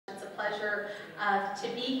pleasure to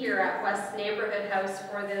be here at West Neighborhood House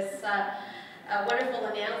for this wonderful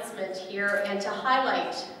announcement here and to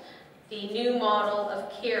highlight the new model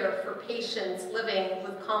of care for patients living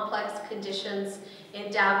with complex conditions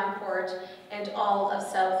in Davenport and all of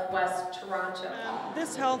Southwest Toronto.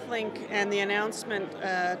 This HealthLink and the announcement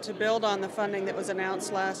to build on the funding that was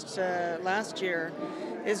announced last year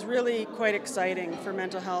is really quite exciting for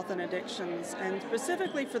mental health and addictions, and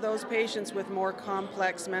specifically for those patients with more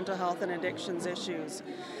complex mental health and addictions issues.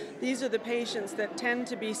 These are the patients that tend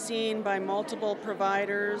to be seen by multiple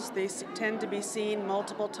providers. They tend to be seen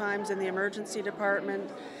multiple times in the emergency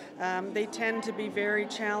department. They tend to be very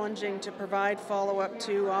challenging to provide follow-up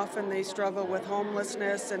to. Often they struggle with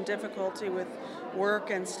homelessness and difficulty with work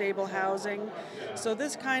and stable housing. So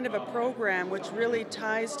this kind of a program, which really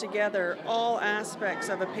ties together all aspects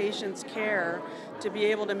of a patient's care to be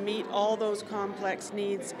able to meet all those complex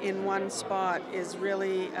needs in one spot, is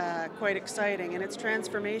really quite exciting, and it's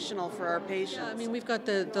transformational for our patients. I mean, we've got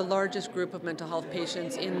the largest group of mental health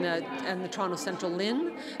patients in the Toronto Central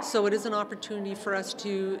LHIN, so it is an opportunity for us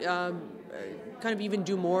to kind of even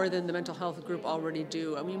do more than the mental health group already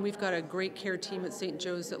do. I mean, we've got a great care team at St.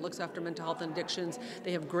 Joe's that looks after mental health and addictions.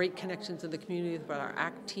 They have great connections in the community with our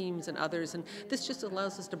ACT teams and others, and this just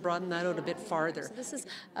allows us to broaden that out a bit farther. So this is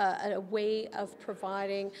a way of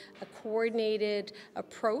providing a coordinated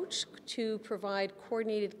approach to provide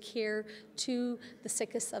coordinated care to the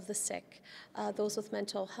sickest of the sick, those with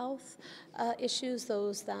mental health issues,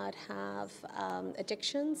 those that have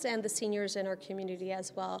addictions, and the seniors in our community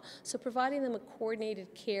as well. So providing them a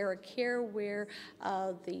coordinated care, a care where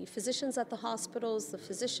the physicians at the hospitals, the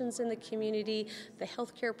physicians in the community, the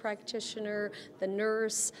healthcare practitioner, the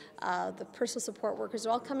nurse, the personal support workers are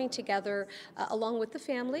all coming together along with the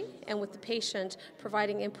family and with the patient,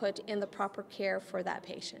 providing input in the proper care for that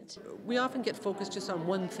patient. We often get focused just on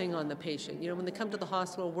one thing on the patient. You know, when they come to the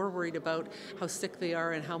hospital, we're worried about how sick they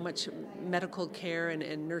are and how much medical care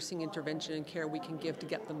and nursing intervention and care we can give to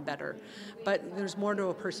get them better. But there's more to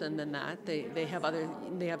a person than that. They have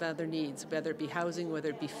other needs, whether it be housing, whether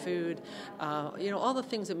it be food, all the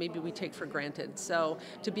things that maybe we take for granted. So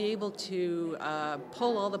to be able to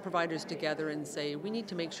pull all the providers together and say, we need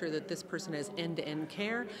to make sure that this person has end-to-end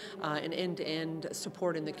care and end-to-end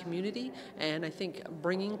support in the community. And I think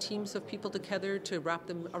bringing teams of people together to wrap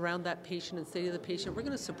them around that patient and say to the patient, we're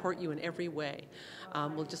going to support you in every way,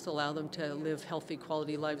 will just allow them to live healthy,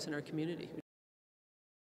 quality lives in our community.